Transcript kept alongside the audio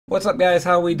What's up, guys?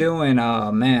 How we doing?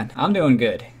 Man, I'm doing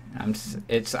good. I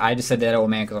just said that, oh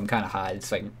man, because I'm kind of hot.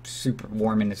 It's like super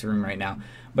warm in this room right now.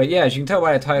 But yeah, as you can tell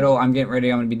by the title, I'm getting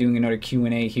ready. I'm going to be doing another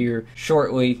Q&A here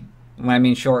shortly. When I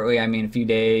mean shortly, I mean a few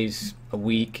days, a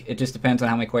week. It just depends on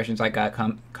how many questions I got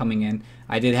coming in.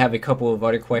 I did have a couple of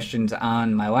other questions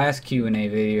on my last Q&A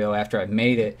video after I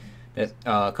made it that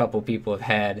a couple of people have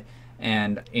had.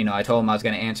 And I told them I was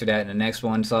going to answer that in the next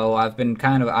one. So I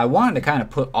wanted to kind of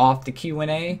put off the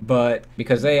Q&A, but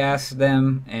because they asked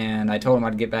them, and I told them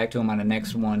I'd get back to them on the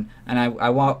next one, and I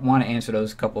want to answer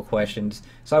those couple of questions.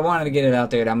 So I wanted to get it out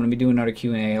there that I'm going to be doing another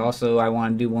Q&A. Also, I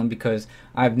want to do one because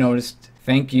I've noticed.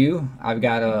 Thank you. I've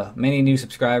got many new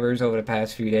subscribers over the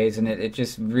past few days, and it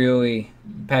just really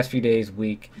past few days,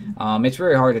 week. It's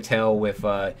really hard to tell with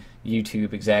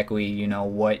YouTube exactly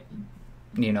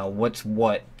what's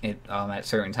what at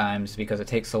certain times because it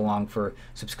takes so long for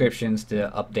subscriptions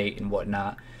to update and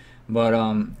whatnot. But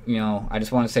I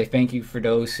just want to say thank you for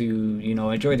those who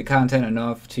enjoyed the content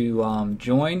enough to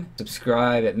join,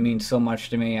 subscribe. It means so much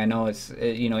to me. I know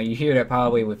you hear that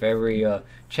probably with every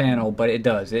channel, but it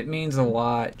does. It means a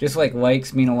lot. Just like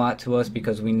likes mean a lot to us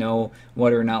because we know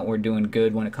whether or not we're doing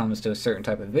good when it comes to a certain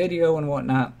type of video and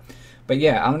whatnot. But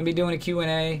yeah, I'm going to be doing a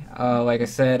Q&A. Like I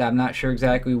said, I'm not sure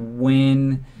exactly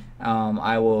when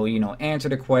I will, answer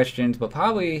the questions, but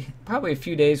probably a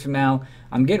few days from now.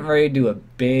 I'm getting ready to do a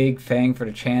big thing for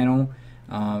the channel.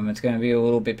 It's going to be a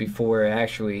little bit before I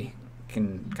actually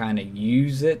can kind of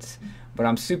use it, but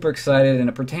I'm super excited, and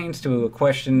it pertains to a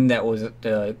question that was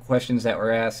the questions that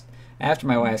were asked after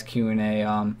my last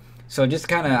Q&A. So just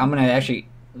kind of, I'm going to actually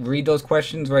read those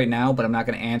questions right now, but I'm not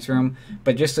going to answer them.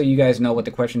 But just so you guys know what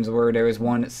the questions were, there was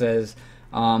one that says,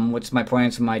 what's my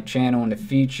plans for my channel in the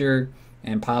future,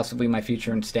 and possibly my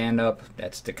future in stand-up.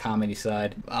 That's the comedy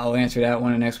side. I'll answer that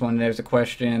one. The next one, there's a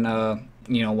question,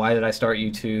 why did I start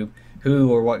YouTube?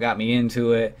 Who or what got me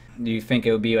into it? Do you think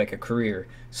it would be like a career?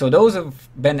 So those have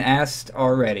been asked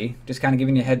already. Just kind of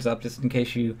giving you a heads up, just in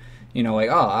case like,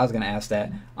 oh, I was going to ask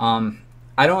that.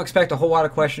 I don't expect a whole lot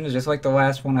of questions, just like the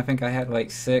last one. I think I had like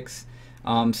 6.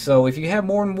 So if you have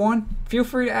more than one, feel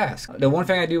free to ask. The one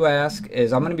thing I do ask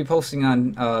is I'm going to be posting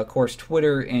on, of course,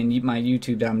 Twitter and my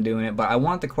YouTube that I'm doing it, but I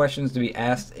want the questions to be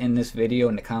asked in this video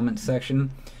in the comments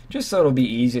section, just so it'll be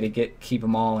easy to keep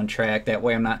them all on track. That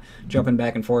way I'm not jumping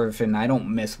back and forth and I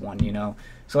don't miss one,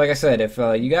 So like I said, if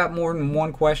you got more than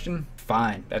one question,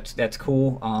 fine. That's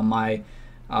cool.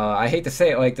 I hate to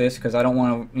say it like this because I don't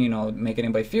want to, make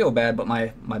anybody feel bad, but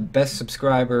my best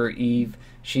subscriber, Eve,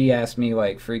 she asked me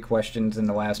like 3 questions in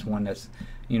the last one that's,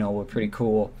 were pretty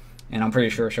cool. And I'm pretty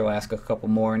sure she'll ask a couple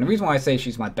more. And the reason why I say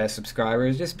she's my best subscriber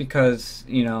is just because,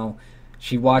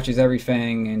 she watches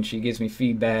everything and she gives me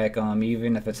feedback,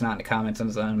 even if it's not in the comments,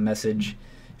 on a message.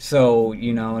 So,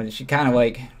 she kind of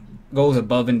like goes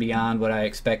above and beyond what I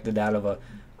expected out of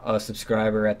a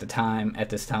subscriber at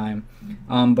this time.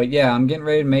 But yeah, I'm getting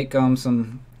ready to make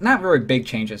some not very big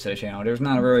changes to the channel. There's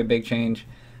not a very big change.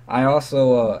 I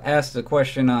also asked a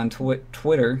question on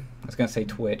Twitter. I was gonna say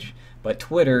Twitch, but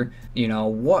Twitter.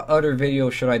 What other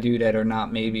videos should I do that are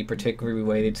not maybe particularly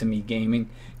related to me gaming?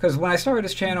 Because when I started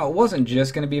this channel, it wasn't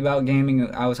just gonna be about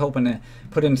gaming. I was hoping to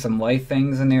put in some life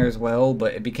things in there as well,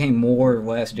 but it became more or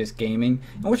less just gaming,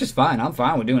 which is fine. I'm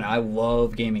fine with doing it. I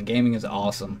love gaming. Gaming is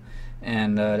awesome.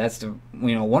 And that's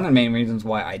one of the main reasons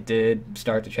why I did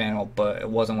start the channel, but it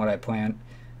wasn't what I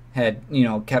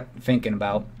kept thinking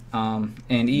about.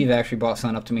 And Eve actually brought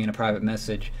something up to me in a private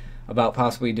message about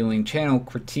possibly doing channel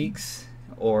critiques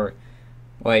or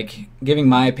like giving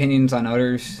my opinions on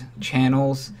others'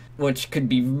 channels, which could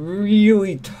be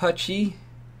really touchy.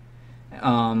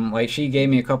 Like she gave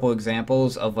me a couple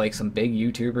examples of like some big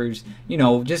YouTubers,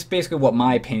 just basically what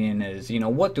my opinion is,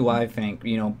 what do I think,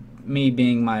 me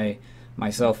being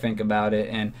myself think about it,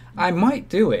 and I might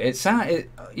do it. Because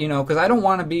I don't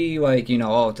want to be like,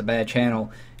 oh, it's a bad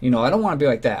channel. I don't want to be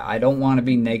like that. I don't want to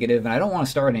be negative, and I don't want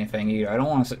to start anything either. I don't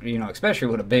want to, especially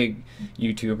with a big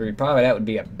YouTuber. Probably that would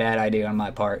be a bad idea on my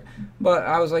part. But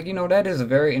I was like, that is a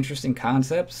very interesting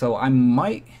concept, so I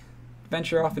might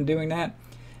venture off in doing that.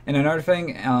 And another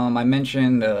thing, I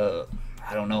mentioned,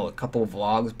 I don't know, a couple of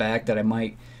vlogs back that I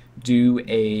might do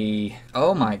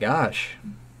oh my gosh.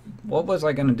 What was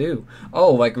I gonna do?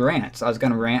 Oh, like rants. I was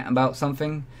gonna rant about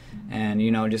something and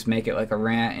just make it like a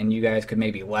rant, and you guys could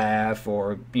maybe laugh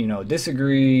or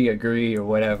disagree, agree, or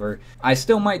whatever. I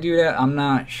still might do that. I'm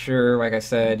not sure. Like I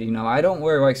said, I don't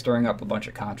really like stirring up a bunch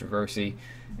of controversy,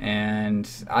 and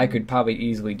I could probably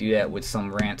easily do that with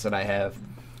some rants that I have.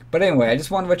 But anyway, I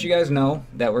just want to let you guys know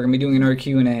that we're gonna be doing another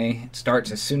Q&A. It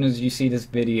starts as soon as you see this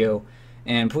video.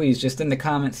 And please, just in the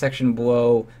comment section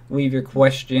below, leave your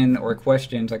question or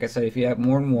questions. Like I said, if you have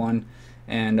more than one,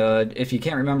 and if you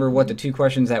can't remember what the 2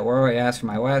 questions that were I asked for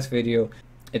my last video,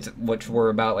 it's which were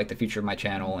about like the future of my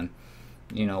channel and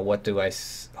what do I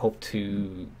hope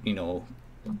to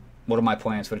what are my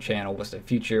plans for the channel? What's the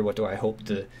future? What do I hope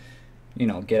to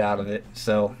get out of it?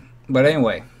 So, but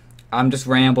anyway, I'm just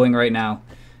rambling right now.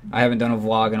 I haven't done a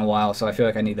vlog in a while, so I feel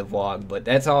like I need to vlog. But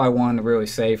that's all I wanted to really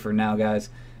say for now, guys.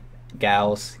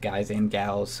 Guys and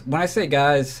gals. When I say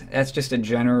guys, that's just a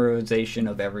generalization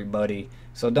of everybody.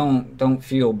 So don't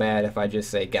feel bad if I just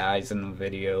say guys in the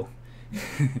video.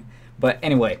 But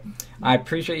anyway, I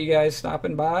appreciate you guys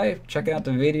stopping by, checking out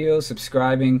the video,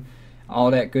 subscribing, all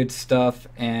that good stuff.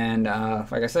 And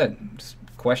like I said, just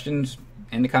questions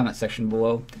in the comment section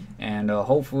below. And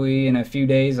hopefully in a few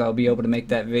days I'll be able to make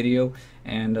that video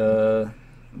and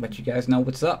let you guys know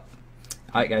what's up.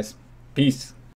 Alright guys, peace.